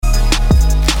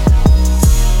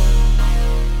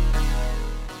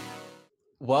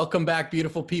Welcome back,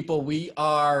 beautiful people. We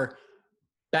are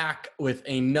back with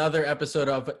another episode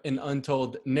of An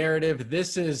Untold Narrative.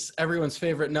 This is everyone's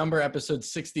favorite number, episode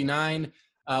 69.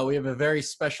 We have a very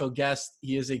special guest.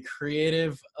 He is a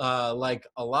creative, like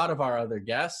a lot of our other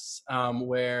guests,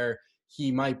 where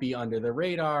he might be under the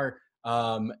radar,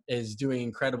 is doing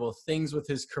incredible things with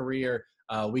his career.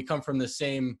 We come from the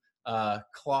same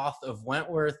cloth of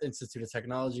Wentworth Institute of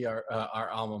Technology, our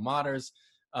alma maters.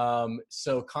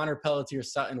 So Connor Pelletier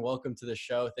Sutton, welcome to the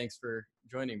show. Thanks for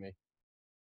joining me.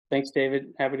 Thanks, David.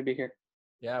 Happy to be here.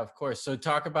 Yeah, of course. So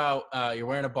talk about, you're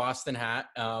wearing a Boston hat.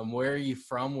 Where are you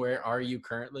from? Where are you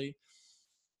currently?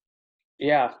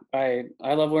 Yeah, I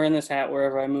love wearing this hat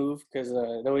wherever I move because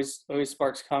it always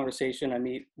sparks conversation. I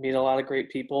meet a lot of great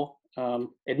people.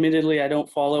 Admittedly, I don't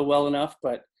follow well enough,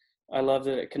 but I love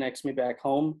that it connects me back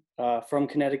home. From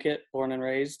Connecticut, born and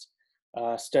raised.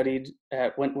 Studied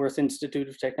at Wentworth Institute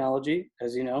of Technology,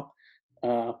 as you know.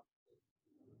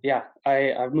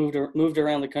 I've moved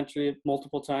around the country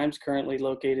multiple times. Currently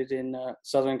located in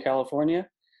Southern California,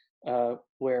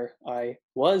 where I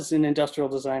was an industrial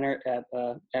designer at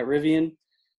Rivian,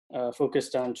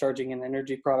 focused on charging and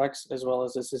energy products, as well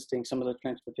as assisting some of the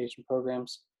transportation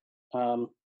programs.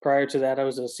 Prior to that, I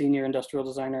was a senior industrial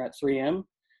designer at 3M,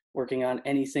 working on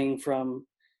anything from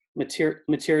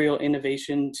material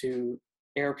innovation to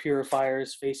air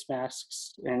purifiers, face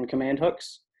masks, and command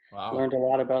hooks. Wow. Learned a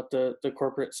lot about the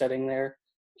corporate setting there.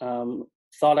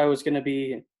 Thought I was going to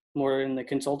be more in the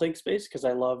consulting space because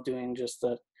I love doing just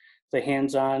the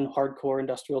hands-on hardcore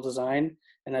industrial design.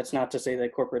 And that's not to say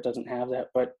that corporate doesn't have that,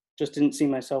 but just didn't see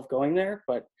myself going there,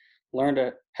 but learned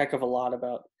a heck of a lot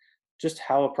about just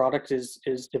how a product is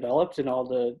developed and all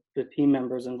the team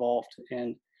members involved.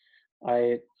 And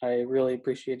I really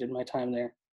appreciated my time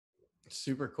there.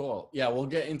 Super cool. Yeah, we'll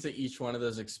get into each one of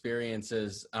those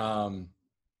experiences.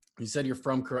 You said you're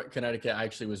from Connecticut. I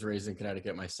actually was raised in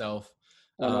Connecticut myself.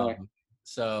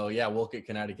 So yeah, Wolcott,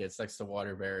 Connecticut. It's next to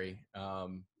Waterbury.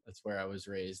 That's where I was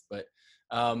raised. But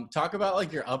talk about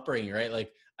like your upbringing, right?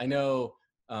 Like I know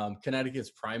Connecticut's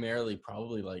primarily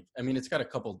probably like, I mean, it's got a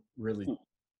couple really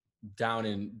down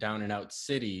and out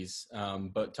cities.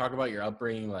 But talk about your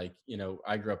upbringing. Like, you know,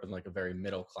 I grew up in like a very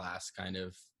middle class kind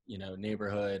of, you know,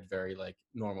 neighborhood, very like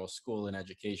normal school and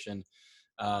education.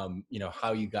 You know,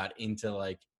 how you got into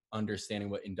like understanding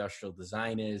what industrial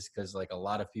design is, because like a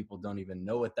lot of people don't even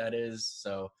know what that is.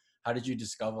 So how did you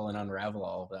discover and unravel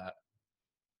all of that?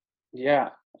 Yeah,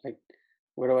 like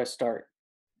where do I start?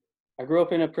 I grew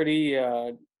up in a pretty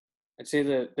I'd say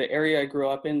the area I grew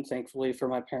up in, thankfully for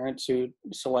my parents who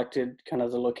selected kind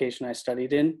of the location I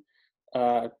studied in,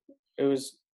 it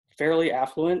was fairly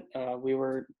affluent. We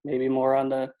were maybe more on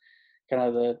the kind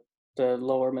of the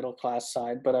lower middle class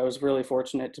side, but I was really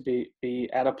fortunate to be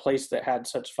at a place that had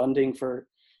such funding for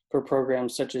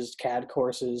programs such as CAD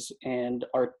courses and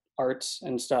arts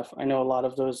and stuff. I know a lot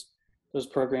of those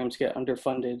programs get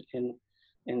underfunded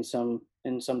in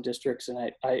some districts,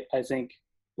 and I think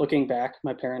looking back,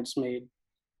 my parents made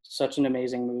such an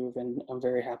amazing move, and I'm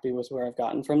very happy with where I've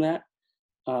gotten from that.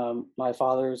 My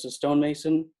father is a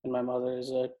stonemason, and my mother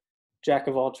is a jack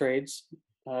of all trades,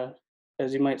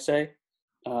 as you might say.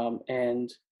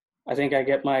 And I think I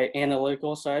get my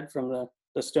analytical side from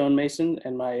the stonemason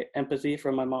and my empathy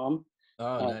from my mom.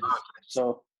 Oh, nice.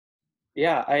 So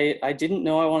yeah, I didn't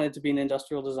know I wanted to be an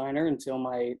industrial designer until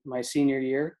my senior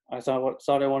year. I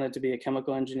thought I wanted to be a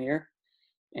chemical engineer,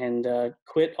 and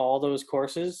quit all those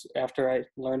courses after I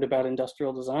learned about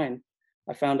industrial design.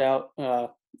 I found out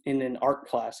in an art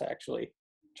class, actually,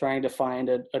 trying to find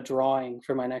a drawing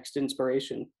for my next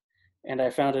inspiration. And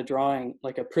I found a drawing,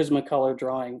 like a Prismacolor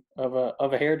drawing of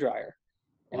a hairdryer.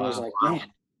 And I was like, man,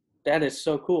 that is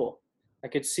so cool. I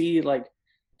could see like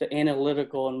the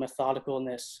analytical and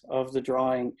methodicalness of the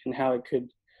drawing and how it could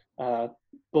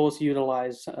both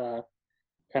utilize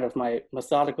kind of my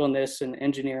methodicalness and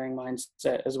engineering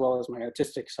mindset as well as my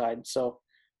artistic side. So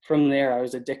from there, I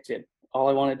was addicted. All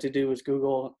I wanted to do was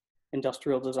Google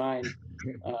industrial design.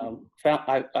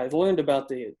 I learned about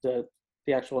the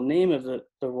actual name of the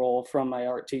role from my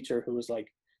art teacher, who was like,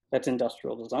 that's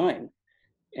industrial design.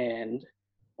 And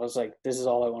I was like, this is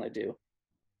all I want to do.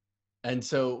 And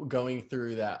so going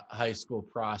through that high school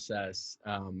process,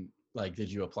 like, did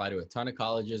you apply to a ton of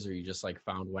colleges, or you just like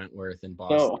found Wentworth in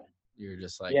Boston? You're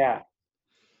just like, yeah.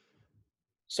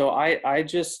 So I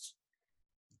just,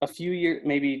 a few years,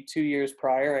 maybe 2 years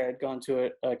prior, I had gone to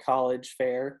a college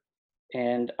fair,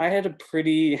 and I had a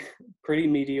pretty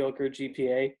mediocre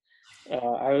GPA.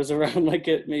 I was around like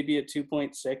maybe a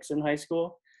 2.6 in high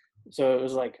school. So it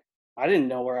was like, I didn't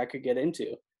know where I could get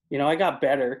into. You know, I got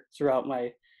better throughout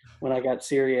my when I got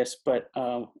serious. But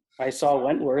I saw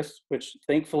Wentworth, which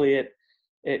thankfully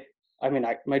I mean,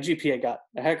 my GPA got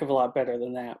a heck of a lot better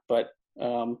than that, but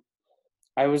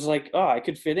I was like, oh, I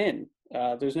could fit in.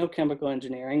 There's no chemical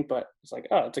engineering, but it's like,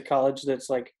 oh, it's a college that's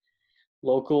like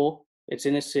local. It's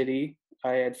in a city.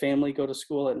 I had family go to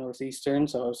school at Northeastern,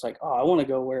 so I was like, oh, I want to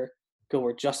go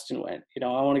where Justin went. You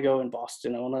know, I want to go in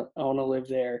Boston. I want to live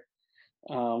there.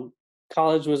 Um,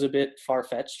 College was a bit far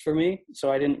fetched for me,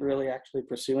 so I didn't really actually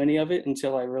pursue any of it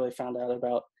until I really found out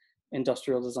about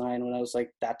industrial design. When I was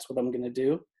like, that's what I'm going to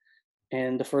do.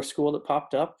 And the first school that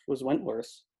popped up was Wentworth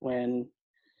when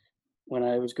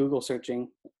I was Google searching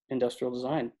industrial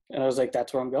design, and I was like,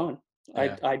 that's where I'm going.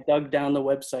 Yeah. I dug down the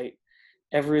website,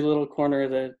 every little corner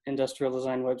of the industrial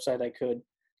design website I could,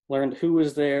 learned who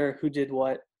was there, who did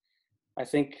what. I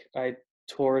think I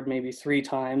toured maybe 3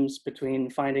 times between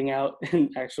finding out and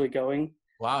actually going.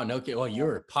 Wow. No kidding. Well, you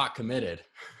were pot committed.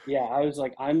 Yeah, I was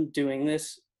like, I'm doing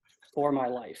this for my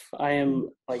life. I am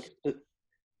like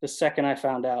the second I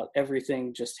found out,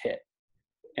 everything just hit,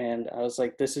 and I was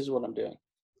like, this is what I'm doing.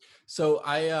 So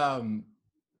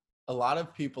a lot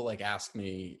of people like ask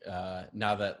me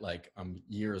now that like I'm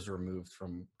years removed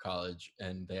from college,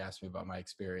 and they ask me about my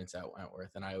experience at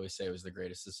Wentworth, and I always say it was the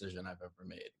greatest decision I've ever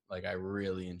made. Like I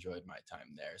really enjoyed my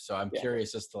time there. So I'm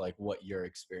curious as to like what your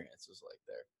experience was like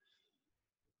there.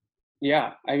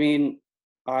 Yeah, I mean,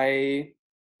 I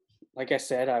like I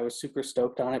said, I was super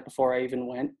stoked on it before I even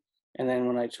went. And then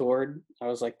when I toured, I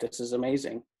was like, this is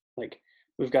amazing. Like,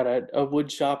 we've got a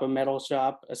wood shop, a metal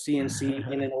shop, a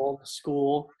CNC in an old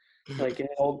school, like in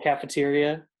an old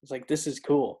cafeteria. It's like, this is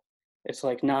cool. It's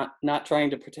like not trying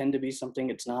to pretend to be something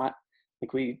it's not.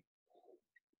 Like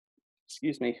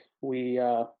excuse me, we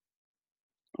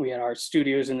had our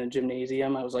studios in the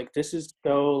gymnasium. I was like, this is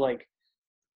so like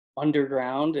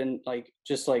underground and like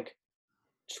just like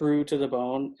true to the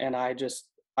bone. And I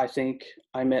think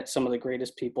I met some of the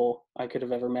greatest people I could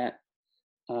have ever met.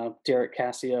 Derek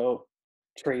Cassio,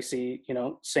 Tracy, you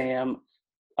know, Sam.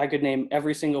 I could name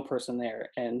every single person there,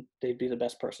 and they'd be the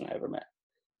best person I ever met.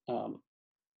 Um,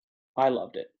 I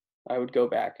loved it. I would go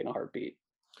back in a heartbeat.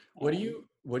 What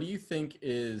do you think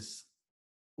is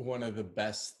one of the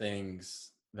best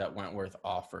things that Wentworth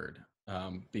offered?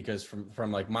 Because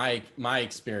from like my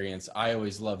experience, I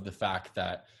always loved the fact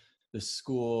that the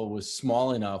school was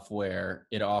small enough where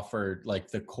it offered like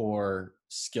the core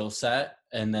skill set,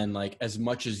 and then like as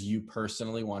much as you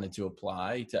personally wanted to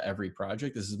apply to every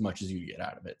project, this is as much as you get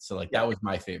out of it. So like that was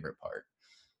my favorite part.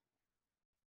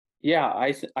 Yeah,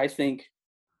 I think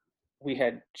we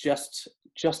had just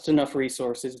enough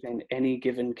resources in any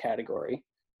given category,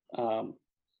 um,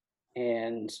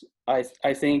 and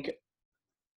I think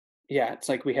yeah, it's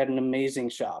like we had an amazing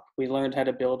shop. We learned how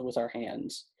to build with our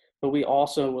hands, but we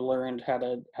also learned how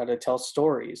to tell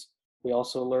stories. We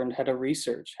also learned how to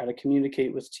research, how to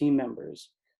communicate with team members.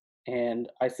 And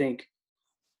I think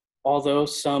although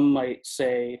some might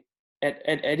say at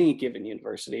any given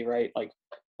university, right? Like,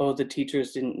 oh, the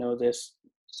teachers didn't know this.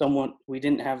 We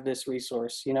didn't have this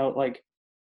resource, you know, like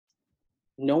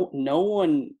no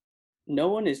no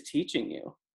one is teaching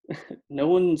you. no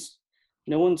one's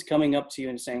no one's coming up to you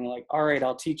and saying like, all right,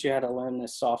 I'll teach you how to learn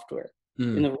this software.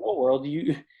 In Mm. the real world,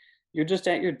 you're just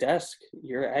at your desk,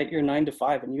 you're at your 9 to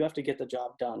 5, and you have to get the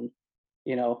job done.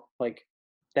 You know, like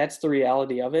that's the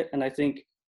reality of it. And I think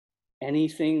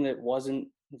anything that wasn't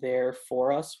there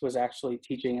for us was actually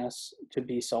teaching us to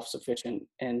be self-sufficient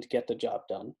and get the job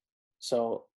done.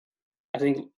 So I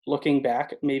think looking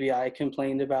back, maybe I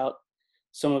complained about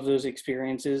some of those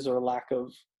experiences or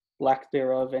lack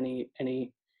thereof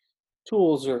any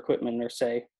tools or equipment or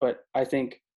say, but I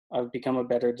think I've become a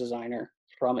better designer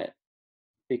from it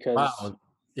because Wow.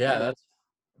 Yeah, I,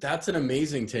 that's an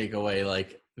amazing takeaway.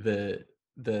 Like the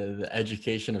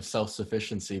education of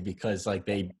self-sufficiency, because like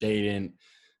they didn't,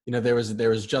 you know, there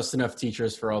was just enough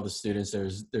teachers for all the students. There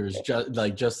was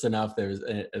just enough. There was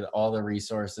all the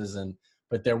resources, and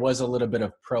but there was a little bit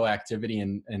of proactivity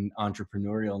and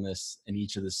entrepreneurialness in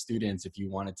each of the students if you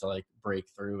wanted to like break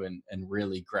through and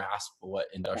really grasp what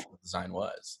industrial design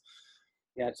was.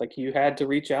 yeah, it's like you had to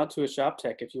reach out to a shop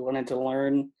tech if you wanted to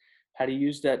learn how to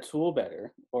use that tool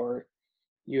better, or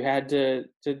you had to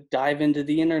dive into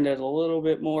the internet a little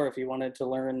bit more if you wanted to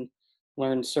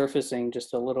learn surfacing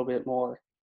just a little bit more.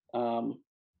 Um,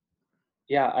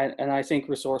 yeah, and I think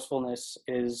resourcefulness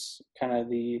is kind of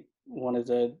the one of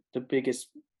the biggest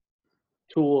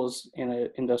tools in an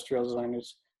industrial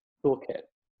designer's toolkit,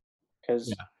 because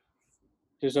Yeah.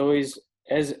 there's always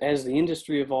as the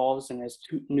industry evolves and as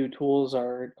new tools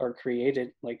are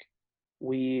created, like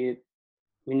we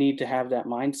we need to have that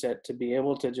mindset to be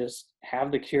able to just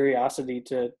have the curiosity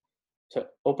to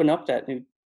open up that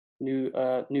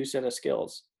new set of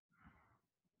skills.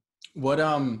 What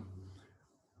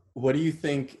do you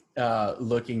think,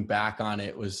 looking back on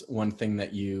it, was one thing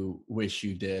that you wish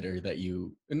you did, or that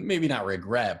you, and maybe not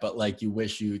regret, but like you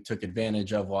wish you took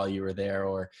advantage of while you were there?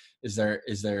 Or is there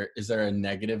a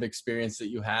negative experience that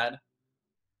you had?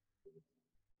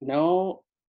 No,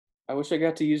 I wish I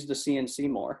got to use the CNC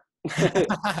more.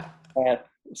 uh,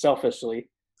 Selfishly,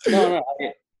 no,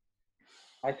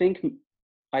 I think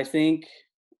I think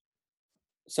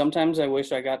sometimes I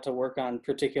wish I got to work on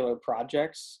particular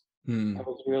projects. I Hmm.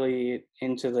 was really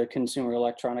into the consumer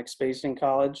electronics space in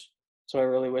college, so I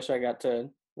really wish I got to,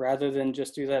 rather than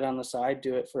just do that on the side,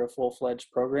 do it for a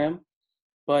full-fledged program.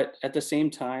 But at the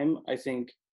same time, I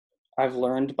think I've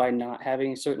learned by not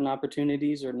having certain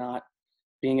opportunities or not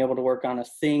being able to work on a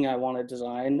thing I want to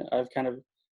design, I've kind of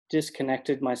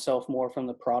disconnected myself more from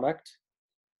the product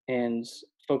and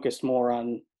focused more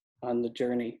on the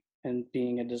journey and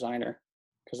being a designer,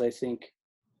 because I think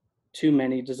too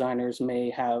many designers may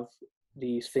have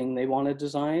the thing they want to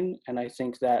design, and I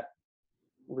think that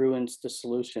ruins the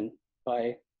solution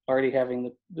by already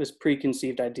having this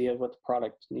preconceived idea of what the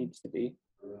product needs to be.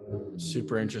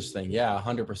 Super interesting. Yeah,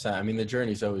 100%. I mean, the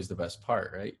journey's always the best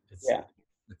part, right? Yeah.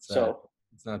 It's So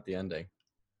it's not the ending.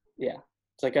 yeah,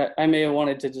 it's like I may have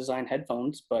wanted to design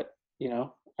headphones, but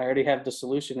I already have the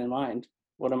solution in mind.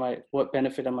 What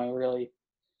benefit am I really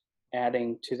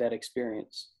adding to that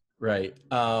experience? Right.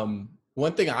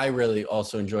 One thing I really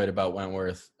also enjoyed about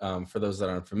Wentworth, for those that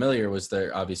aren't familiar, was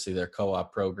obviously their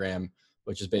co-op program,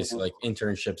 which is Mhm. basically like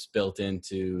internships built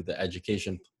into the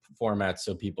education format.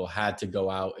 So people had to go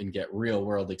out and get real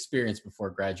world experience before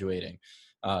graduating.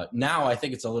 Now I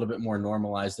think it's a little bit more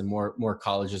normalized, and more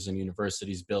colleges and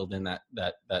universities build in that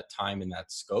time and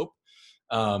that scope.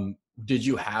 Did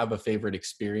you have a favorite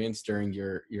experience during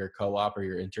your co-op or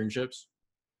your internships?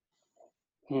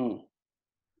 Hmm.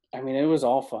 I mean, it was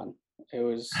all fun.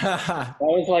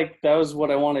 That was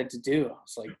what I wanted to do. I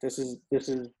was like, this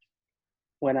is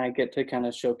when I get to kind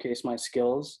of showcase my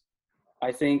skills.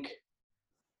 I think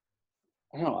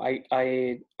I don't know.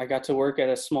 I got to work at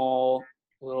a small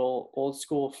little old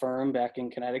school firm back in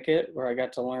Connecticut where I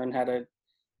got to learn how to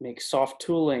make soft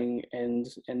tooling and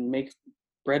make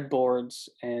breadboards,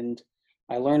 and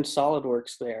I learned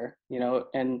SolidWorks there,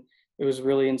 and it was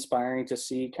really inspiring to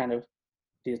see kind of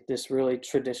this really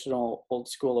traditional old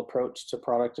school approach to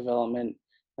product development.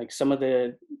 Like some of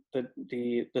the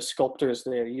sculptors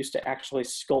there used to actually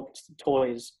sculpt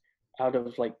toys out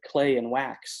of like clay and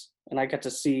wax, and I got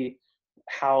to see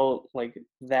how like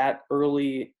that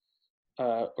early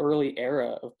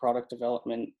era of product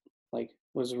development like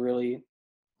was really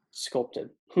sculpted.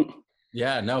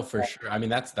 Yeah, no, for sure. I mean,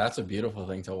 that's a beautiful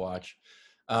thing to watch.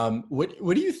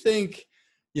 What do you think,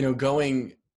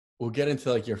 going, we'll get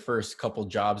into like your first couple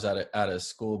jobs out of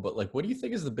school, but like, what do you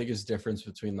think is the biggest difference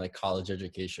between like college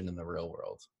education and the real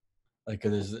world? Like,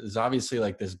 there's obviously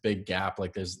like this big gap.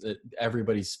 Like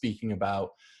everybody's speaking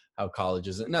about how college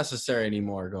isn't necessary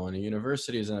anymore. Going to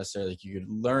university isn't necessary. Like you could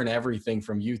learn everything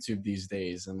from YouTube these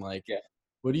days. And like, Yeah,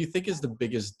 what do you think is the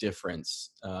biggest difference,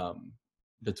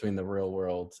 between the real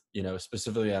world,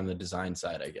 specifically on the design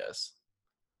side, I guess?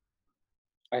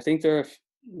 I think there are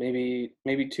maybe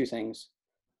two things.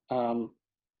 Um,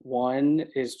 One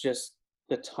is just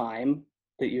the time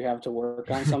that you have to work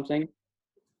on something.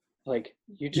 Like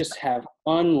you just have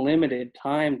unlimited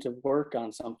time to work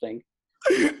on something.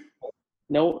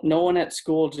 No one at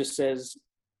school just says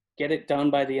get it done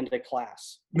by the end of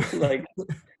class. Like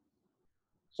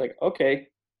it's like okay,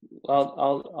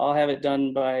 I'll have it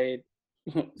done by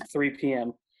 3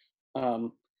 p.m.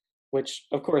 Um, which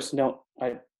of course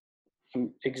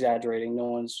I'm exaggerating. No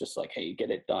one's just like, hey,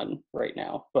 get it done right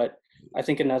now. But I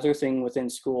think another thing within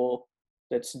school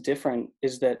that's different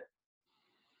is that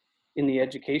in the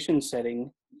education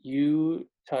setting, you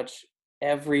touch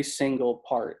every single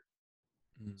part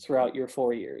Mm. throughout your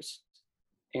 4 years.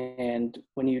 And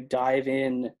when you dive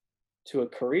in to a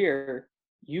career,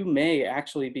 you may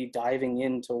actually be diving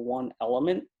into one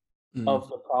element Mm. of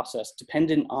the process,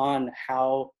 dependent on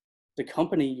how the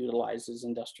company utilizes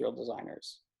industrial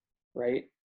designers, right?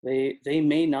 They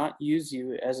may not use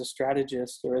you as a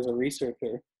strategist or as a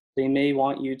researcher. They may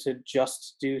want you to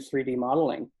just do 3D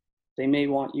modeling. They may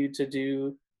want you to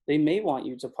do they may want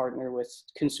you to partner with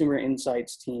consumer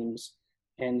insights teams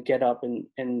and get up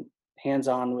and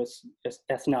hands-on with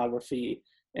ethnography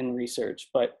and research.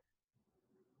 But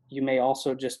you may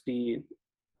also just be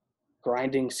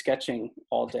grinding sketching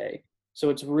all day. So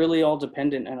it's really all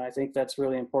dependent, and I think that's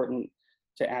really important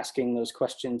asking those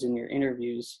questions in your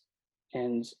interviews.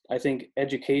 And I think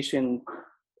education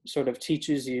sort of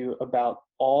teaches you about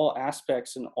all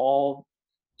aspects and all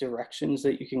directions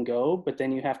that you can go, but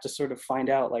then you have to sort of find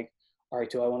out, like, all right,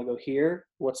 do I want to go here?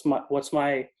 What's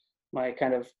my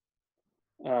kind of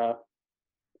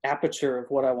aperture of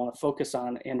what I want to focus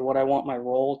on and what I want my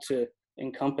role to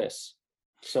encompass.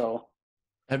 So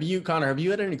Connor, have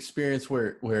you had an experience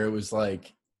where it was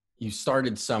like you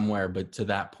started somewhere, but to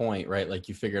that point, right? Like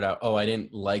you figured out, oh, I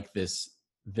didn't like this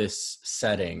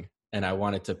setting and I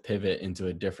wanted to pivot into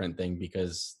a different thing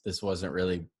because this wasn't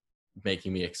really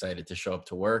making me excited to show up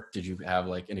to work. Did you have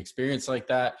like an experience like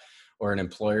that, or an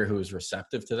employer who was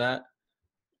receptive to that?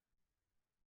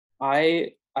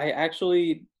 I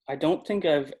actually, I don't think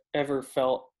I've ever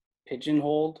felt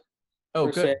pigeonholed Oh,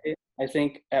 per se. good. I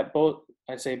think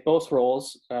I'd say both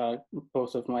roles,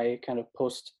 both of my kind of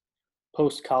post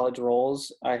college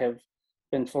roles, I have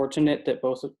been fortunate that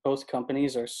both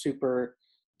companies are super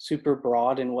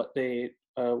broad in what they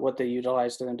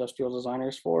utilize their industrial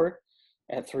designers for.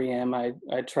 At 3M,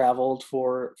 I traveled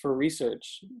for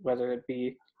research, whether it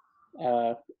be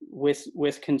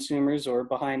with consumers or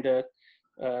behind a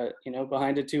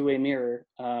behind a two-way mirror,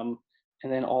 and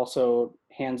then also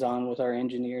hands-on with our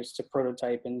engineers to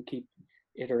prototype and keep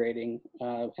iterating.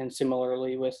 And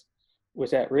similarly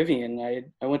with at Rivian,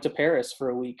 I went to Paris for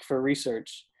a week for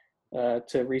research,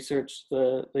 to research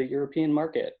the European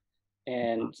market,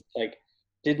 and like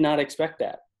did not expect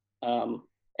that.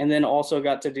 And then also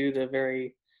got to do the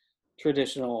very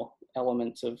traditional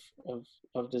elements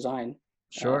of design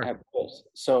Sure. at both.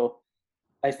 So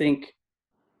I think,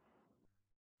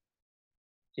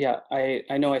 yeah,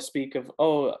 I know I speak of,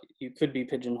 oh, you could be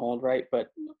pigeonholed, right? But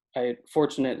I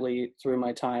fortunately, through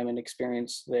my time and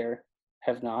experience there,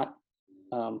 have not.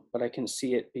 But I can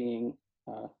see it being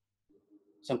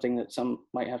something that some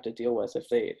might have to deal with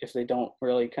if they don't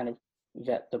really kind of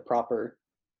vet the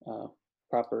uh,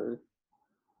 proper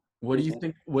What do you business.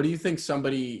 think? What do you think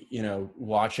somebody,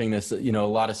 watching this, a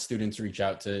lot of students reach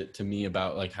out to me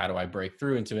about like, how do I break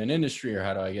through into an industry or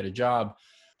how do I get a job?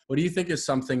 What do you think is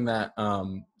something that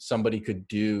somebody could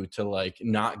do to like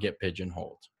not get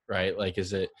pigeonholed, right? Like,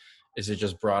 is it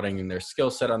just broadening their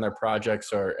skill set on their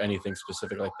projects or anything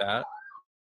specific like that?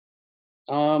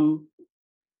 Um,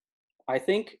 I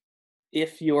think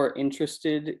if you're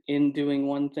interested in doing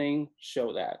one thing,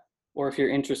 show that. Or if you're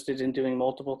interested in doing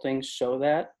multiple things, show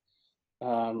that.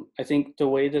 I think the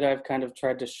way that I've kind of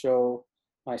tried to show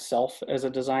myself as a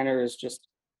designer is just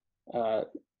uh,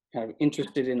 kind of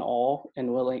interested in all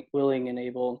and willing and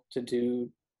able to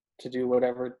do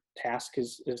whatever task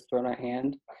is thrown at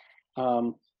hand.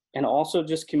 Um, and also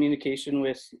just communication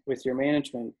with your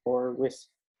management or with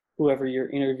whoever you're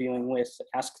interviewing with.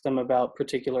 Ask them about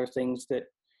particular things that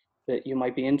you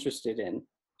might be interested in.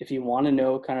 If you want to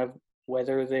know kind of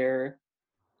whether they're,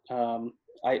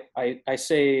 I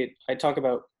say, I talk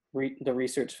about the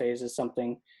research phase as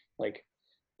something like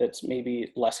that's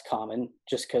maybe less common,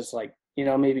 just because, like,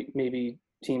 maybe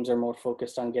teams are more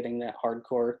focused on getting that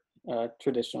hardcore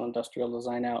traditional industrial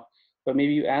design out. But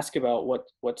maybe you ask about what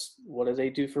do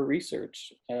they do for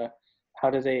research? How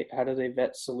do they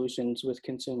vet solutions with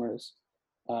consumers?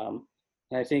 And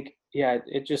I think, yeah,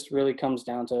 it just really comes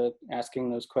down to asking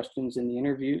those questions in the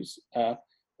interviews,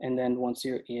 and then once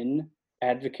you're in,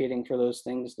 advocating for those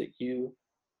things that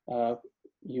uh,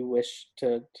 you wish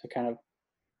to kind of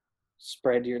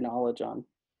spread your knowledge on.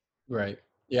 Right.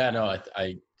 Yeah, no,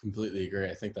 I completely agree.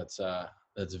 I think that's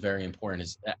very important,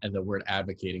 is the word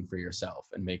advocating for yourself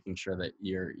and making sure that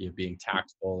you're being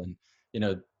tactful. And you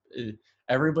know eh,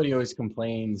 everybody always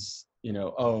complains,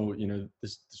 oh,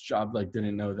 this job, like,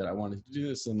 didn't know that I wanted to do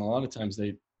this. And a lot of times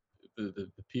the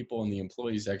people and the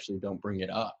employees actually don't bring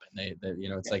it up, and it's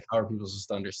Yeah. like, how are people supposed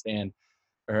to understand,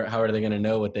 or how are they going to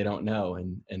know what they don't know?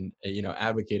 And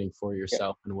advocating for Yeah.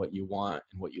 yourself and what you want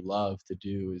and what you love to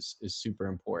do is super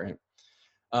important.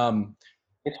 um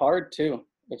It's hard too.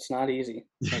 It's not easy.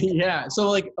 Like, yeah, so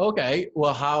like, okay,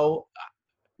 well,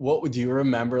 what would you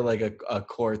remember, like a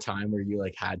core time where you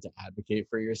like had to advocate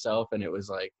for yourself and it was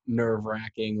like nerve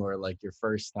wracking, or like your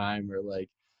first time, or like,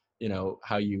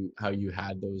 how you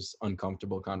had those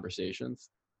uncomfortable conversations?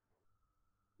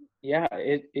 yeah,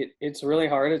 it's really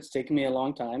hard. It's taken me a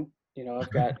long time.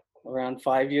 I've got around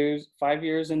 5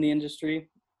 years in the industry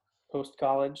post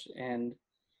college, and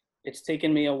it's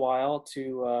taken me a while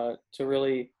to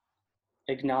really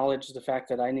acknowledge the fact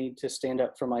that I need to stand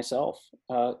up for myself.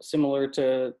 Similar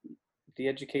to the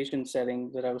education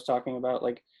setting that I was talking about,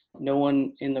 like, no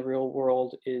one in the real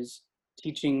world is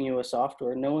teaching you a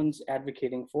software. No one's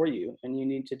advocating for you, and you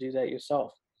need to do that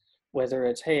yourself. Whether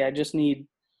it's, hey,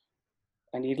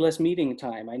 need less meeting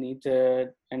time. I need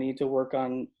to work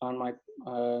on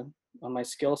my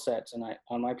skill sets and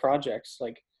on my projects.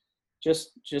 Like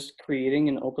just creating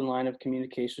an open line of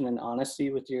communication and honesty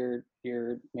with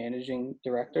your managing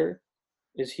director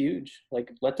is huge. Like,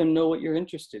 let them know what you're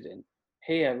interested in.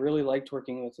 Hey, I really liked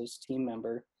working with this team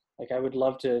member. Like, I would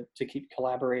love to keep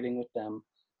collaborating with them.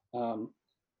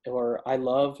 Or I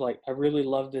really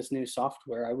love this new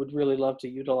software. I would really love to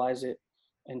utilize it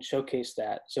and showcase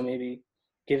that. So maybe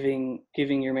giving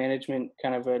your management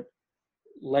kind of a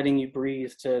letting you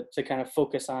breathe to kind of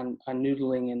focus on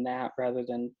noodling in that rather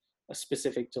than a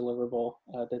specific deliverable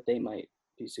that they might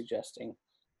be suggesting.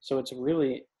 So it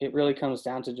really comes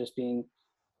down to just being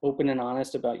open and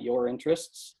honest about your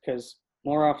interests, because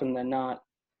more often than not,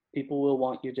 people will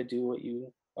want you to do what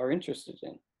you are interested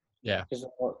in. Yeah. Because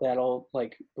that'll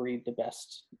like breed the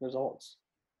best results.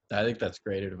 I think that's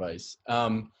great advice.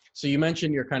 So you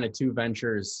mentioned your kind of two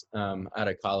ventures out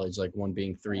of college, like one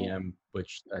being 3M,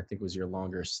 which I think was your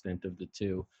longer stint of the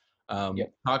two.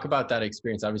 Yep. Talk about that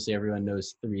experience. Obviously, everyone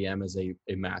knows 3M as a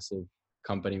massive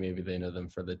company. Maybe they know them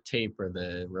for the tape or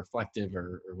the reflective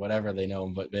or whatever they know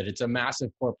them, but it's a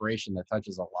massive corporation that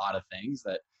touches a lot of things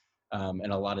that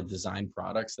and a lot of design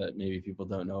products that maybe people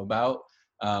don't know about.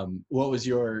 What was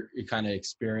your kind of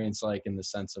experience like in the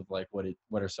sense of like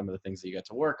what are some of the things that you got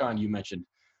to work on? You mentioned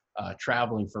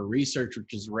traveling for research,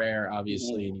 which is rare,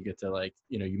 obviously, and you get to like,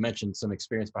 you know, you mentioned some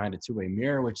experience behind a two-way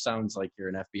mirror, which sounds like you're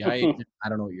an FBI agent. I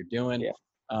don't know what you're doing. Yeah.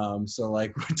 So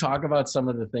like talk about some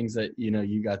of the things that, you know,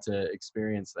 you got to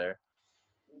experience there.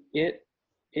 It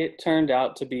turned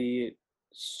out to be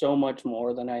so much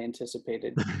more than I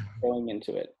anticipated going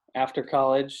into it. After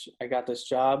college, I got this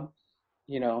job,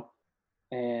 you know,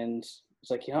 and it's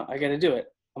like, you know, I got to do it.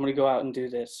 I'm going to go out and do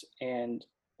this. And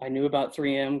I knew about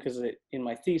 3M because in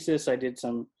my thesis, I did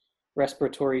some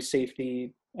respiratory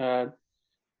safety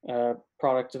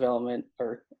product development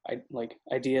or like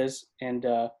ideas. And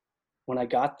when I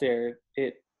got there,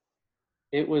 it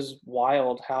was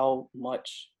wild how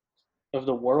much of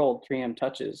the world 3M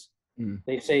touches.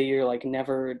 They say you're like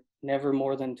never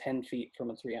more than 10 feet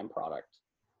from a 3M product,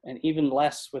 and even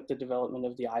less with the development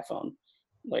of the iPhone.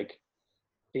 Like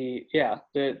the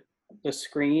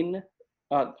screen,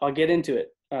 I'll get into it,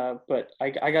 but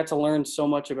I got to learn so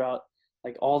much about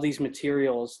like all these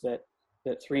materials that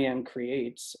 3M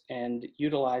creates and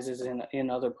utilizes in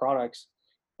other products,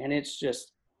 and it's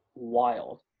just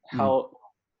wild how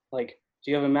like,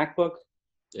 do you have a MacBook?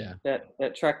 Yeah. That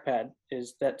trackpad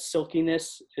is that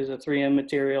silkiness is a 3M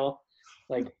material.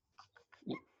 Like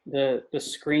the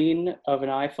screen of an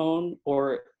iPhone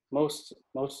or most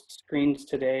screens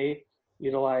today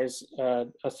utilize a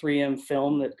 3M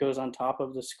film that goes on top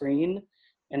of the screen,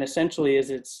 and essentially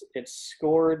it's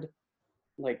scored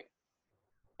like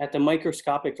at the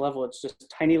microscopic level. It's just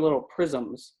tiny little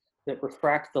prisms that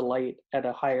refract the light at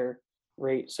a higher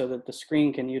rate so that the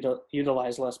screen can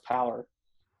utilize less power.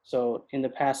 So in the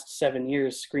past 7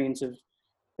 years, screens have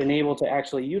been able to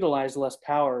actually utilize less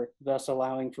power, thus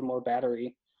allowing for more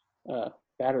battery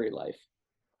life.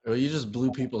 Well, you just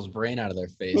blew people's brain out of their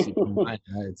face.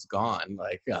 It's gone.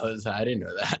 Like I didn't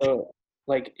know that. So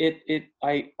like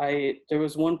there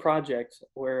was one project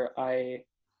where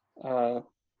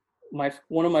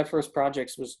one of my first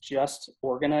projects was just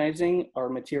organizing our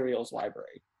materials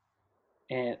library.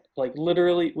 And like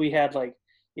literally we had like,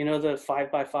 you know, the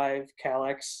 5x5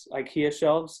 Kallax IKEA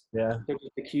shelves? Yeah.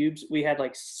 The cubes. We had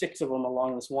like 6 of them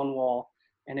along this one wall,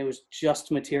 and it was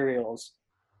just materials.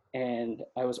 And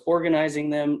I was organizing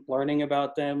them, learning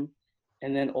about them.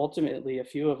 And then ultimately a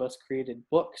few of us created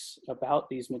books about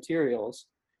these materials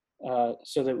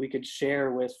so that we could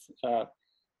share with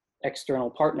external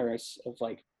partners of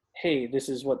like, hey, this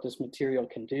is what this material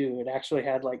can do. It actually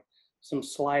had like some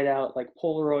slide out like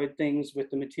Polaroid things with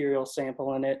the material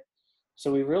sample in it.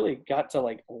 So we really got to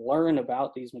like learn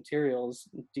about these materials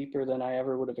deeper than I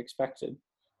ever would have expected.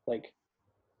 Like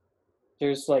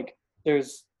there's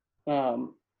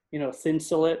you know,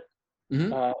 Thinsulate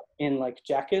in like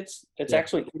jackets. It's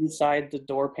actually inside the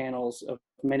door panels of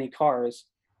many cars.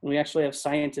 And we actually have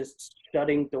scientists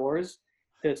shutting doors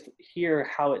to hear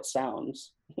how it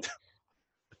sounds.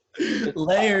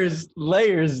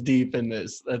 layers deep in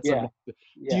this. That's yeah.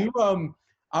 Do you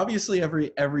obviously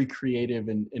every creative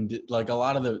and like a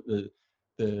lot of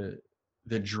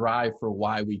the drive for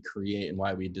why we create and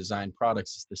why we design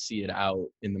products is to see it out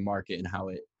in the market and how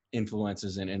it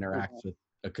influences and interacts with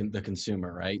the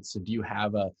consumer, right? So do you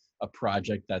have a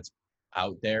project that's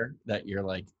out there that you're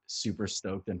like super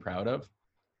stoked and proud of?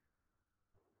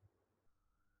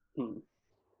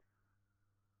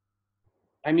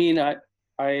 I mean, I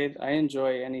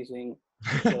enjoy anything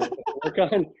work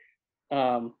on.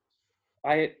 Um,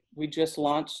 we just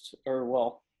launched, or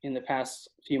well, in the past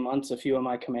few months, a few of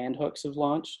my command hooks have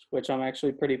launched, which I'm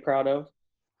actually pretty proud of.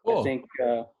 I Cool. think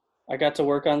I got to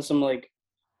work on some like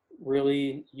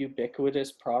really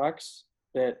ubiquitous products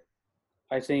that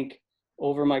I think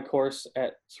over my course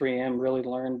at 3M really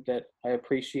learned that I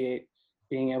appreciate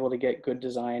being able to get good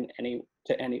design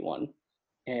to anyone,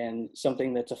 and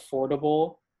something that's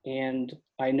affordable. And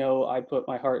I know I put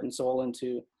my heart and soul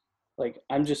into, like,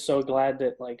 I'm just so glad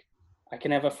that like I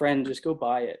can have a friend just go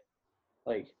buy it,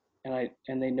 like,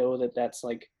 and they know that that's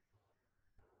like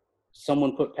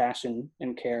someone put passion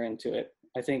and care into it.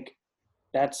 I think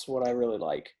that's what I really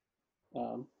like.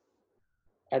 Um,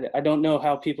 I don't know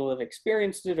how people have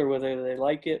experienced it or whether they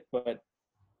like it, but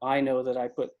I know that I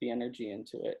put the energy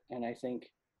into it, and I think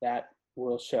that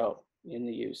will show in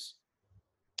the use.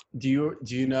 Do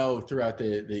you know throughout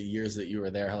the years that you were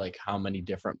there, like how many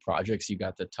different projects you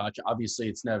got to touch? Obviously,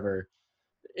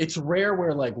 it's rare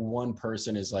where like one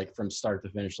person is like from start to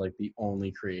finish, like the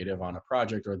only creative on a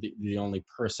project or the only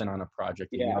person on a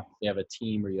project. That Yeah, you have a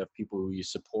team or you have people who you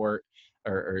support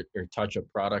or touch a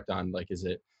product on. Like, is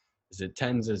it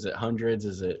tens? Is it hundreds?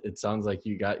 It sounds like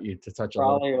you to touch a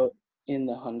lot. probably in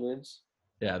the hundreds.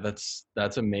 Yeah, that's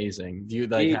amazing. Do you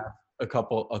like We, have a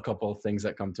couple of things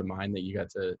that come to mind that you got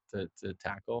to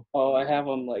tackle? oh, I have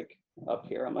them like up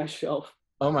here on my shelf.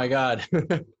 Oh my God.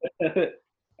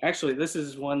 Actually, this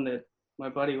is one that my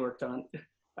buddy worked on.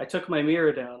 I took my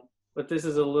mirror down, but this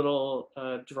is a little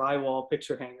drywall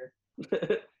picture hanger.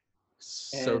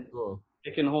 So And cool.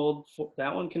 it can hold,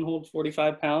 that one can hold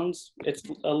 45 pounds. It's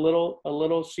a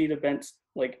little sheet of bent,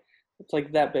 like it's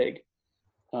like that big.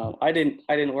 I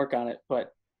didn't work on it,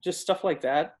 but just stuff like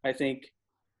that. I think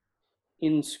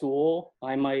in school,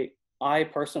 I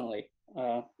personally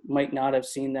might not have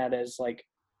seen that as like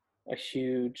a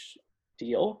huge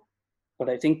deal, but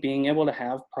I think being able to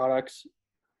have products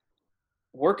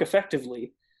work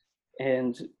effectively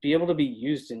and be able to be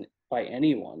used by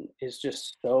anyone is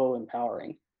just so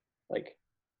empowering. Like,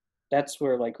 that's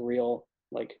where like real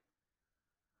like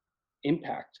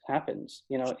impact happens.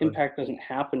 Sure. Impact doesn't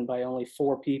happen by only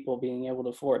four people being able to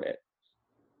afford it.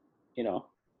 you know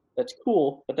that's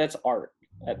cool, but that's art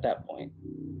at that point.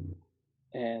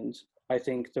 And I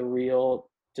think the real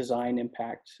design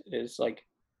impact is like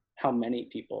how many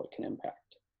people it can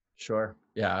impact. Sure.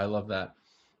 Yeah, I love that.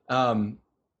 Um,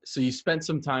 so you spent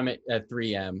some time at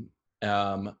 3M.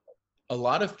 Um, a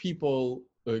lot of people,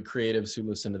 creatives who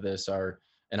listen to this are,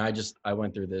 and I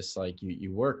went through this, like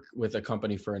you work with a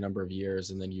company for a number of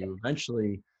years and then you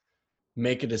eventually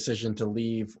make a decision to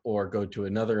leave or go to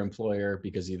another employer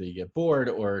because either you get bored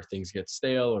or things get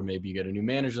stale, or maybe you get a new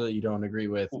manager that you don't agree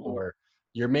with, Mhm. or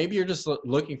you're just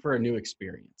looking for a new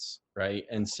experience, right?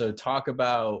 And so talk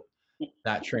about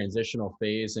that transitional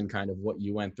phase and kind of what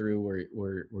you went through.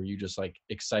 Were you just like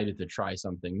excited to try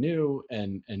something new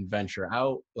and venture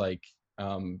out, like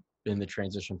in the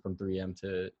transition from 3M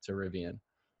to Rivian?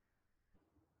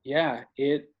 Yeah,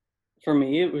 for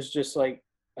me it was just like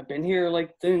I've been here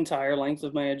like the entire length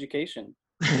of my education.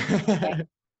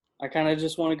 I kind of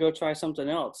just want to go try something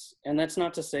else. And that's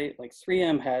not to say like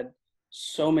 3M had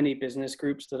so many business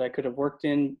groups that I could have worked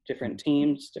in, different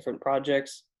teams, different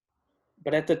projects.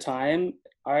 But at the time,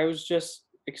 I was just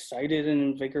excited and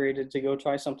invigorated to go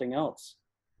try something else.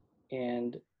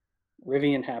 And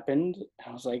Rivian happened.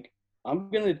 I was like, I'm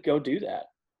going to go do that.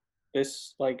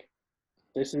 This, like,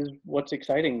 this is what's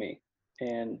exciting me.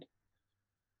 And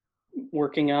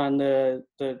working on the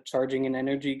charging and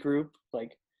energy group,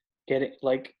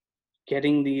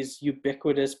 getting these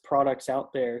ubiquitous products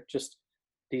out there, just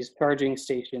these charging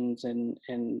stations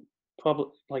and public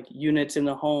like units in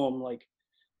the home, like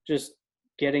just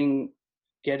getting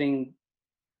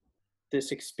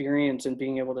this experience and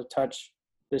being able to touch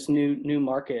this new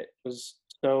market was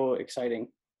so exciting.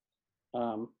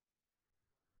 Um,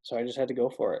 so I just had to go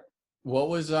for it. What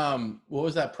was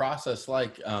that process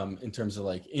like, in terms of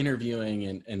like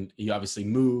interviewing, and you obviously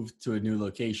moved to a new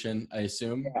location, I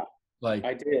assume? Yeah, Like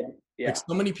I did. like Yeah.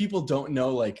 so many people don't know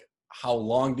like how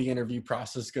long the interview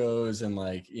process goes, and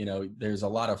like there's a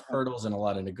lot of hurdles and a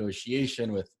lot of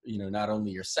negotiation with not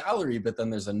only your salary, but then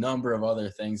there's a number of other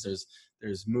things.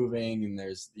 There's moving, and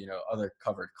there's other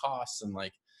covered costs, and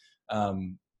like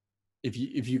um if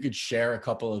you could share a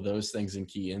couple of those things and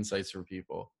key insights for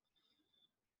people.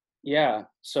 Yeah.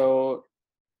 So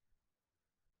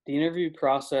the interview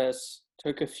process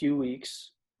took a few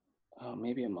weeks,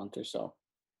 maybe a month or so.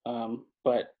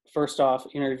 But first off,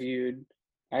 interviewed.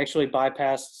 I actually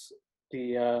bypassed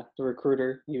the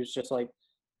recruiter. He was just like,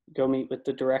 "Go meet with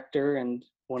the director and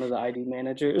one of the ID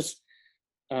managers."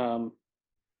 Um,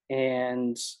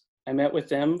 and I met with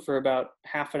them for about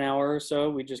half an hour or so.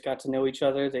 We just got to know each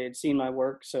other. They had seen my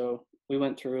work, so we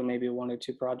went through maybe one or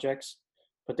two projects,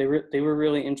 but they were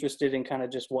really interested in kind of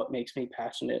just what makes me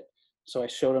passionate. So I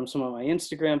showed them some of my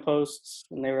Instagram posts,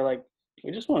 and they were like,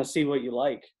 "We just want to see what you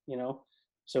like, you know."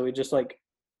 So we just like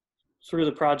threw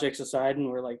the projects aside, and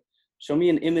we're like, "Show me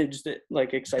an image that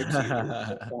like excites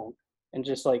you," and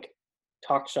just like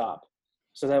talk shop.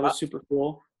 So that How was super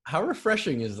cool. how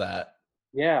refreshing is that?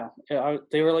 Yeah,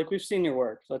 they were like, "We've seen your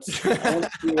work. I want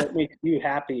to see what makes you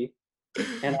happy."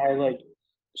 And I like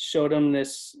showed them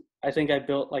this. I think I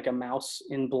built like a mouse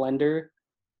in Blender,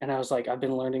 and I was like, "I've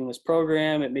been learning this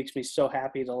program. It makes me so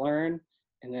happy to learn."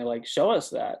 And they're like, "Show us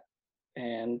that."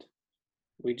 And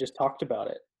we just talked about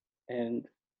it, and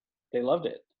they loved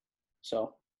it.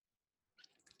 So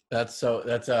That's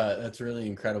really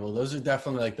incredible. Those are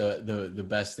definitely like the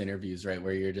best interviews, right?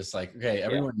 Where you're just like, okay, yeah,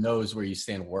 everyone knows where you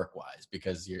stand work wise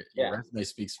because your yeah, resume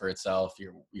speaks for itself,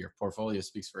 your portfolio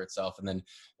speaks for itself, and then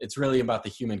it's really about the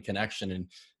human connection. And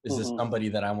is this hmm, somebody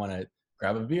that I want to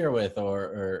grab a beer with,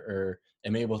 or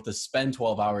am able to spend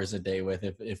 12 hours a day with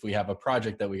if we have a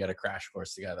project that we got a crash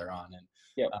course together on? And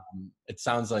yep, it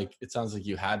sounds like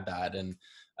you had that. And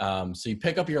so you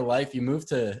pick up your life, you move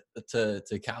to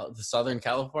Southern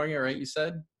California, right? You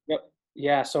said? yep,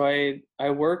 yeah. So I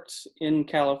worked in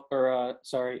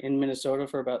in Minnesota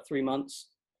for about 3 months.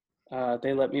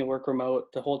 They let me work remote.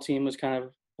 The whole team was kind of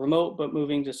remote, but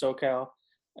moving to SoCal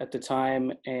at the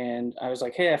time. And I was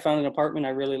like, "Hey, I found an apartment I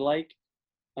really like.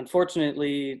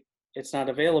 Unfortunately, it's not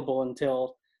available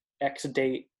until X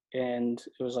date." And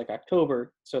it was like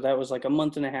October. So that was like a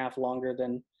month and a half longer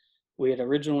than we had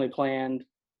originally planned.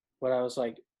 But I was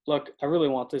like, "Look, I really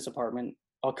want this apartment.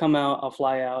 I'll come out, I'll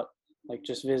fly out, like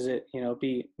just visit,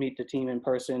 meet the team in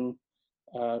person."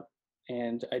 Uh,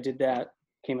 and I did that,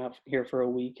 came out here for a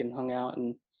week and hung out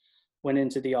and went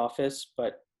into the office.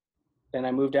 But then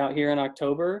I moved out here in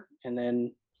October, and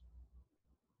then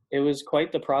it was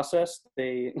quite the process.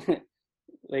 They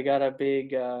they got a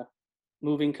big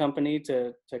moving company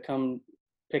to come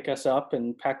pick us up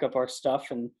and pack up our stuff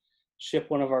and ship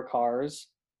one of our cars.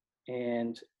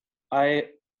 And I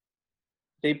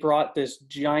they brought this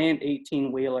giant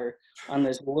 18 wheeler on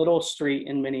this little street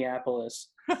in Minneapolis.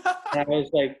 And I was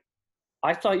like,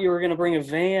 "I thought you were going to bring a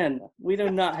van. We do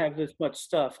not have this much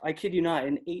stuff." I kid you not,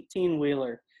 an 18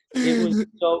 wheeler. It was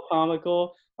so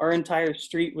comical. Our entire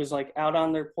street was like out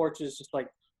on their porches, just like,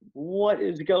 "What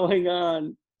is going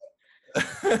on?"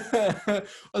 It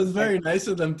was Like, very nice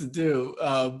of them to do,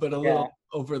 but a yeah, little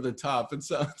over the top. It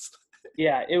sounds.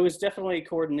 yeah, it was definitely a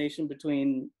coordination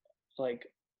between like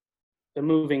the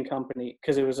moving company,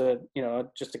 because it was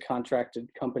just a contracted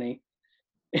company.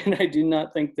 And I do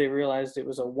not think they realized it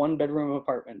was a one-bedroom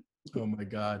apartment. Oh my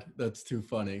God, that's too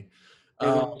funny. It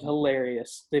was Um,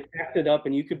 hilarious. They packed it up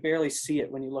and you could barely see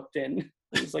it when you looked in.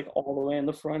 It was like all the way in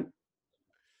the front.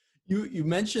 you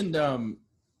mentioned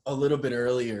a little bit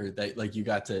earlier that like you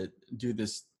got to do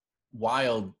this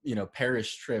wild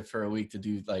Paris trip for a week to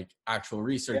do like actual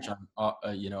research Yeah. on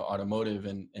automotive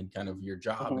and kind of your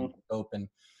job and Mhm. scope. And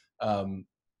um,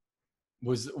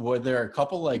 were there a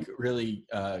couple like really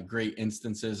great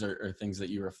instances or things that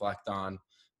you reflect on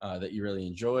that you really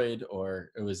enjoyed,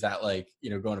 or was that like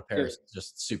going to It- Paris is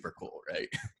just super cool, right?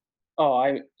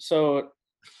 so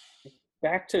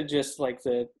back to just like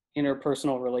the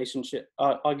interpersonal relationship.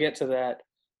 I'll get to that,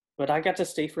 but I got to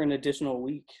stay for an additional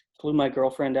week. Flew my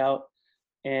girlfriend out,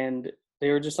 and they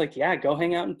were just like, "Yeah, go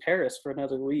hang out in Paris for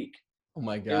another week." Oh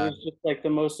my It God. was just like the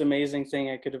most amazing thing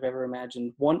I could have ever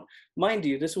imagined. Mind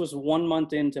you, this was 1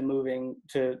 month into moving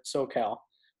to SoCal.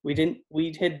 We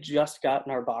had just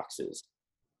gotten our boxes,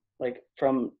 like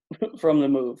from from the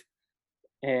move,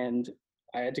 and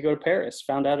I had to go to Paris.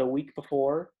 Found out a week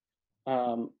before.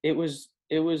 It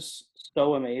was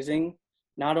so amazing.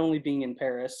 Not only being in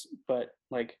Paris, but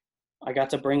like I got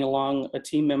to bring along a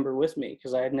team member with me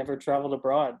because I had never traveled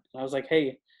abroad. And I was like,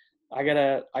 "Hey, I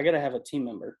gotta have a team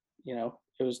member."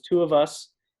 It was two of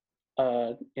us,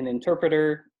 an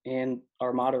interpreter, and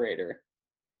our moderator,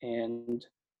 and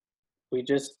we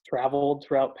just traveled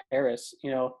throughout Paris.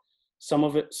 Some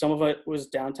of it was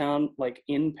downtown, like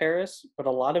in Paris, but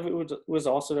a lot of it was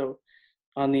also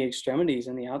on the extremities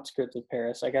and the outskirts of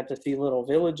Paris. I got to see little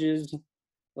villages.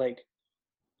 Like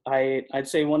I'd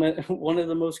say one of one of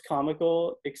the most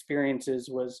comical experiences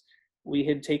was we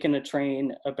had taken a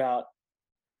train about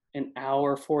an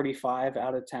hour 45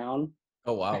 out of town.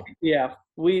 Oh wow. Yeah,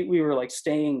 we were like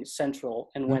staying central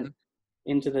and went Mhm.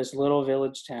 into this little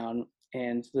village town,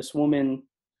 and this woman,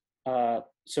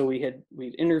 so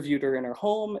we'd interviewed her in her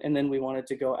home, and then we wanted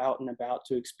to go out and about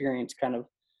to experience kind of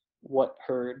what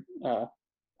her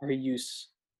use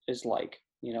is like,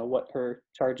 what her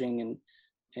charging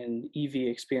and EV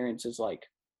experience is like,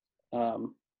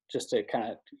 just to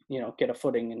kind of, get a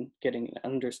footing and getting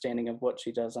an understanding of what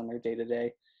she does on her day to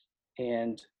day.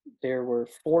 And there were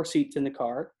 4 seats in the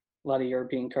car. A lot of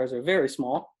European cars are very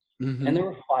small, and Hmm. there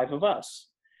were 5 of us.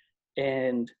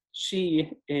 And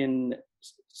she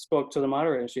spoke to the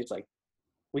moderator. She's like,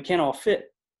 "We can't all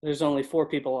fit. There's only 4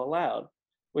 people allowed."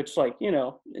 Which, like, in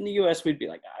the U.S. we'd be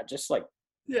like, just like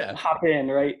Yeah. hop in,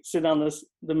 right? Sit on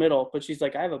the middle. But she's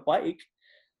like, "I have a bike,"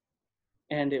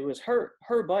 and it was her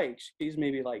bike. She's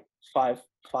maybe like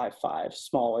 5'5",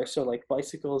 smaller. So like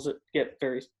bicycles get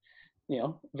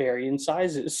vary in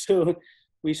sizes. So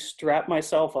we strap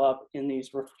myself up in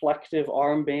these reflective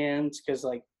armbands because,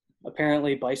 like,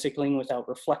 apparently bicycling without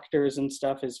reflectors and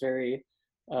stuff is very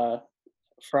uh,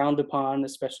 frowned upon,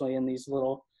 especially in these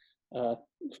little uh,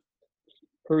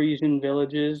 Parisian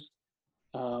villages.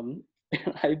 Um,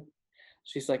 I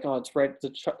She's like, "Oh, it's right.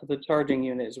 The charging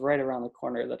unit is right around the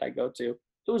corner that I go to."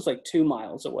 It was like 2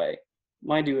 miles away.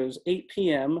 Mind you, it was 8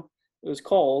 p.m. It was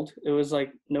cold. It was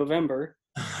like November,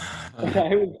 and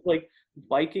I was like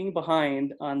biking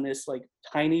behind on this like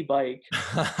tiny bike.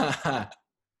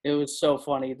 It was so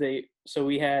funny. So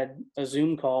we had a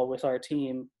Zoom call with our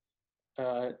team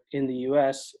in the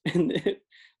U.S. and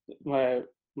my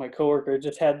my coworker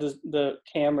just had the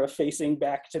camera facing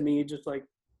back to me, just like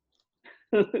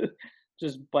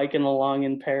just biking along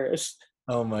in Paris.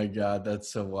 Oh my God,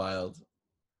 that's so wild.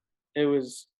 It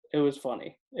was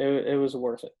funny. It was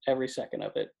worth it, every second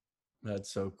of it.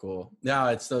 That's so cool. Yeah,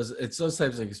 it's those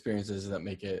types of experiences that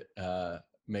make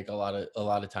a lot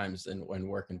of times when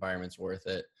work environments worth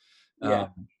it. Yeah.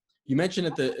 Um, you mentioned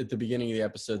at the beginning of the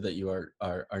episode that you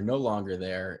are no longer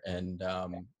there, and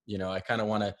I kind of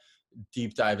want to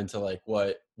deep dive into like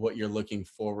what you're looking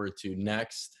forward to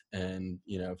next, and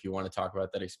if you want to talk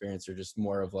about that experience or just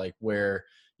more of like where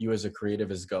you as a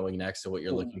creative is going next, or what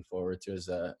you're Mhm. looking forward to as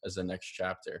a next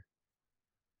chapter.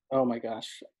 Oh my gosh,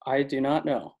 I do not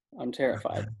know. I'm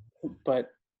terrified. But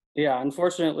yeah,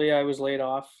 unfortunately, I was laid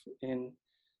off in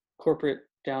corporate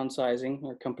downsizing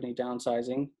or company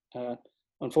downsizing.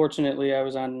 Unfortunately, I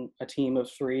was on a team of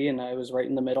 3, and I was right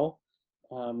in the middle.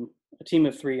 A team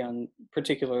of 3 on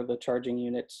particular the charging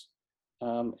units,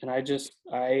 and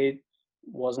I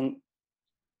wasn't.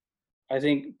 I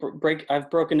think I've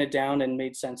broken it down and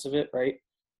made sense of it, right?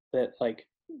 That, like,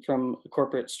 from a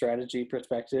corporate strategy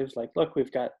perspective, like, look,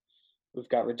 we've got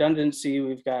redundancy,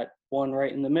 we've got one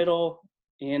right in the middle,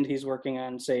 and he's working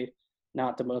on, say,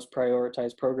 not the most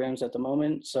prioritized programs at the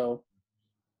moment. So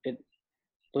it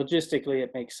logistically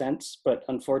it makes sense, but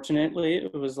unfortunately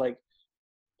it was like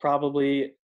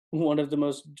probably one of the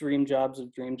most dream jobs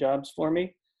of dream jobs for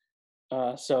me.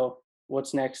 So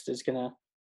what's next is gonna,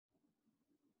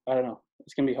 I don't know,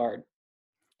 it's gonna be hard.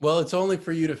 Well, it's only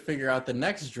for you to figure out the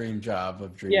next dream job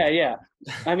of dream Yeah, yeah.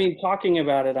 job. I mean, talking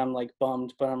about it, I'm like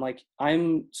bummed, but I'm like,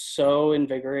 I'm so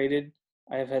invigorated.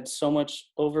 I have had so much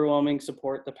overwhelming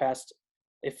support the past,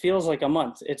 it feels like a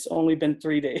month. It's only been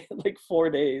 3 days, like 4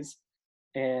 days.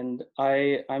 And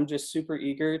I'm just super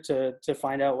eager to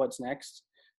find out what's next.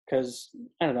 Cause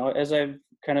I don't know, as I've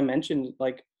kind of mentioned,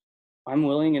 like, I'm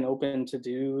willing and open to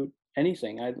do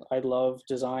anything. I love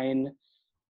design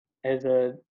as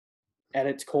a at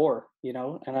its core,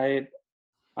 and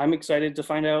I'm excited to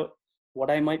find out what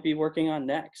I might be working on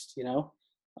next.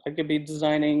 I could be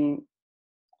designing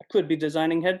I could be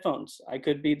designing headphones. I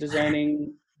could be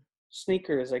designing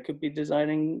sneakers. I could be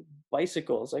designing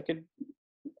bicycles. I could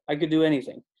do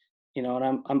anything, and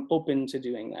I'm open to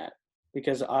doing that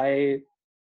because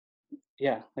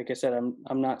yeah, like I said,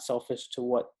 I'm not selfish to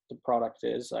what the product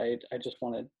is. I just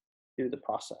want to do the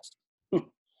process.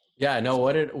 Yeah, no,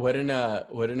 what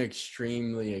an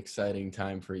extremely exciting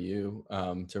time for you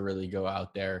to really go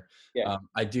out there. Yeah.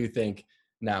 I do think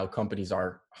now companies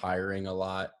are hiring a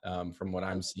lot from what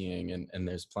I'm seeing, and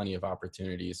there's plenty of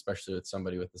opportunity, especially with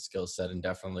somebody with the skill set, and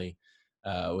definitely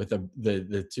with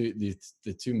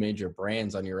the two major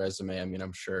brands on your resume. I mean,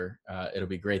 I'm sure it'll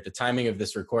be great. The timing of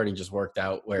this recording just worked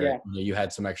out where Yeah. you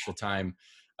had some extra time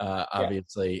Yeah.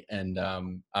 obviously. And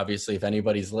obviously, if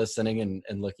anybody's listening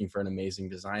and looking for an amazing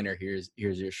designer, here's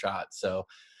your shot. So,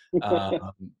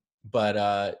 um,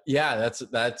 but yeah,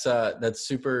 that's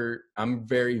super. I'm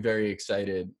very very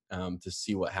excited to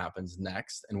see what happens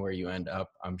next and where you end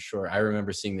up. I'm sure. I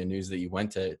remember seeing the news that you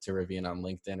went to Rivian on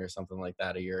LinkedIn or something like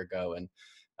that a year ago, and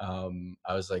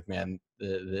I was like, man,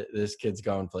 this kid's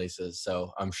going places.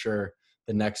 So I'm sure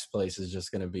the next place is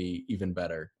just going to be even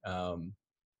better.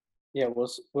 Yeah.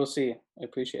 We'll see. I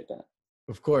appreciate that.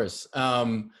 Of course.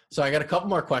 So I got a couple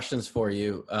more questions for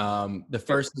you. The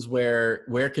first is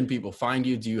where can people find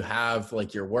you? Do you have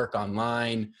like your work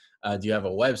online? Do you have a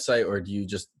website, or do you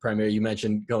just primarily, you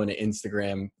mentioned going to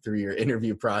Instagram through your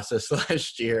interview process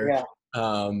last year. Yeah.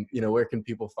 Where can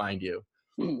people find you?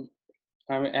 I'm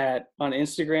on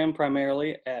Instagram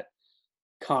primarily at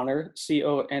Connor,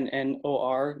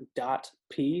 CONNOR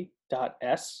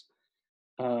 .P.S.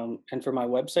 And for my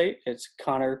website, it's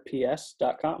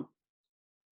connorps.com.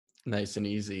 Nice and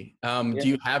easy. Yeah. Do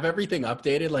you have everything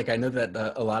updated? Like I know that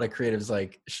a lot of creatives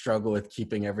like struggle with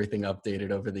keeping everything updated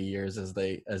over the years as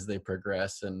they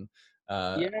progress. And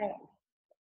Yeah.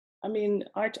 I mean,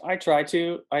 I try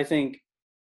to. I think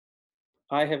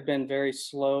I have been very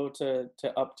slow to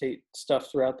update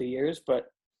stuff throughout the years, but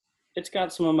it's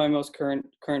got some of my most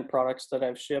current products that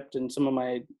I've shipped and some of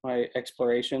my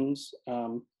explorations.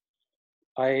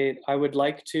 I would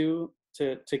like to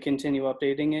continue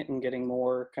updating it and getting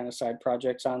more kind of side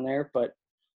projects on there, but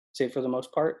say for the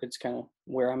most part, it's kind of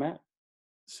where I'm at.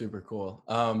 super cool.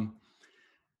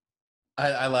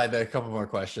 I lied. There are a couple more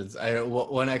questions.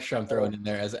 One extra I'm throwing in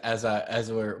there as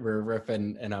we're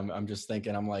riffing, and I'm just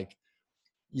thinking, I'm like,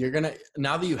 you're gonna,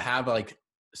 now that you have like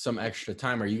some extra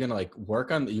time, are you gonna like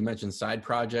work on, you mentioned side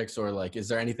projects, or like is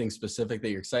there anything specific that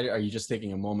you're excited? Are you just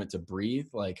taking a moment to breathe?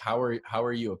 Like how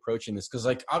are you approaching this? Because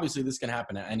like obviously this can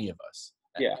happen to any of us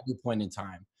at Yeah. any point in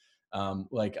time.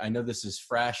 Like I know this is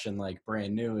fresh and like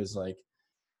brand new, is like,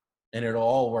 and it'll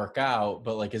all work out,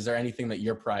 but like is there anything that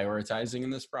you're prioritizing in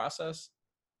this process?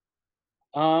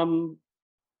 Um,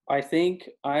 I think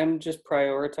I'm just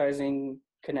prioritizing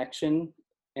connection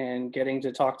and getting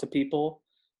to talk to people.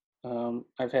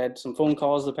 I've had some phone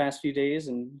calls the past few days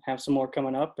and have some more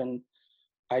coming up, and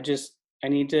I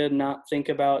need to not think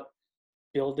about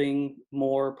building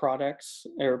more products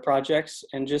or projects,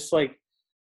 and just like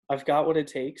I've got what it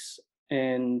takes,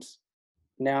 and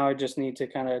now I just need to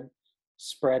kind of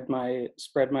spread my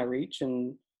reach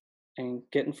and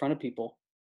get in front of people.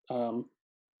 Um,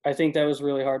 I think that was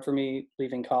really hard for me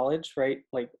leaving college, right?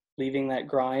 Like leaving that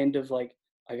grind of like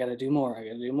I got to do more, I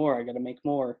got to do more, I got to make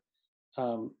more.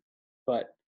 Um, but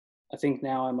I think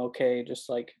now I'm okay. Just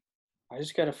like I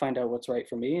just got to find out what's right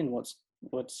for me and what's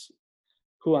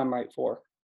who I'm right for.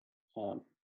 Yeah,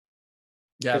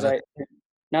 Because I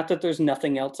not that there's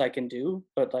nothing else I can do,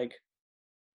 but like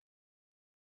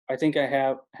I think I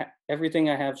have everything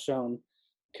I have shown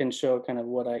can show kind of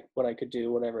what I could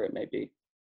do, whatever it may be.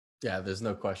 yeah, there's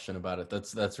no question about it.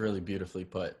 That's really beautifully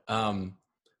put.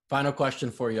 Final question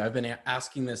for you. I've been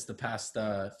asking this the past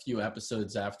few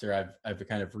episodes after I've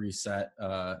kind of reset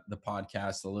the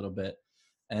podcast a little bit,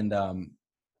 and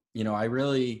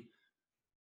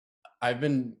I've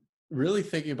been really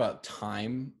thinking about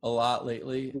time a lot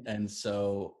lately, and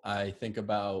so I think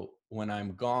about when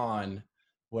I'm gone,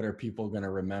 what are people going to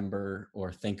remember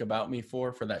or think about me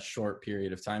for that short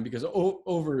period of time? Because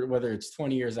over whether it's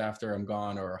 20 years after I'm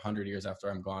gone or 100 years after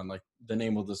I'm gone, like the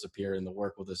name will disappear and the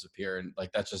work will disappear, and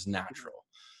like that's just natural.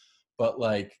 But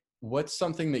like, what's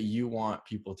something that you want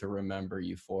people to remember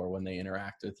you for when they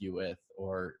interact with you with,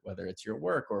 or whether it's your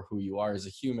work or who you are as a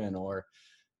human, or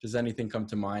does anything come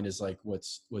to mind as like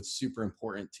what's super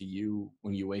important to you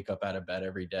when you wake up out of bed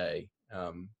every day,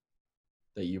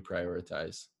 that you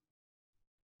prioritize?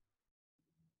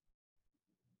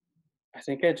 I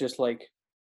think I just like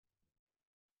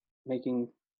making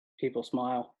people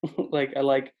smile. Like I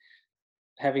like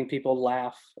having people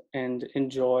laugh and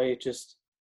enjoy just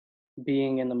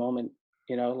being in the moment.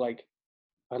 Like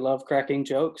I love cracking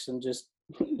jokes and just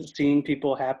seeing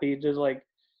people happy to like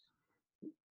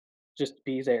just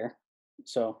be there.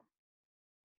 So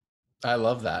I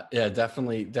love that. Yeah,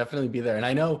 definitely be there. And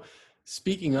I know,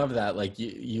 speaking of that, like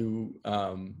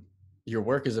your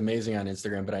work is amazing on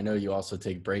Instagram, but I know you also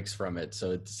take breaks from it.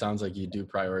 So it sounds like you do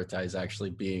prioritize actually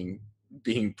being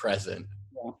present.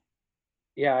 yeah,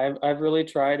 yeah, I've really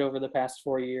tried over the past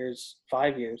 4 years,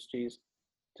 5 years, geez,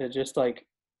 to just like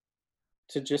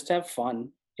to just have fun.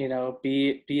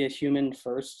 Be a human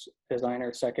first,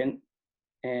 designer second,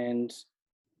 and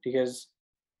because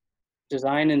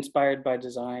design inspired by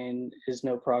design is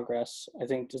no progress. I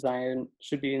think design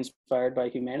should be inspired by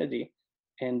humanity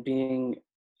and being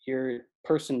your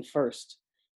person first.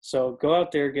 So go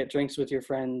out there, get drinks with your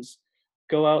friends,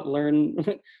 go out, learn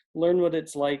learn what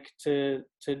it's like to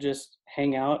just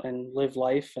hang out and live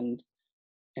life and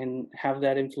have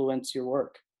that influence your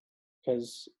work.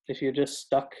 Because if you're just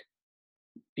stuck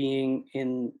being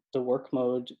in the work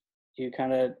mode, you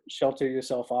kind of shelter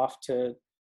yourself off to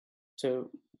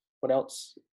what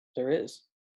else there is.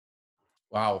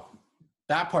 Wow.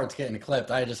 that part's getting clipped.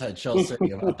 I just had chills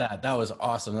thinking about that. That was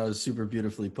awesome. That was super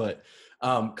beautifully put.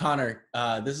 Connor,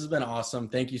 this has been awesome.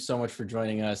 Thank you so much for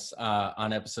joining us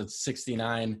on episode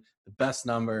 69, the best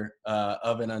number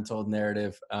of An Untold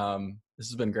Narrative. This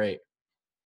has been great.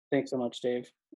 Thanks so much, Dave.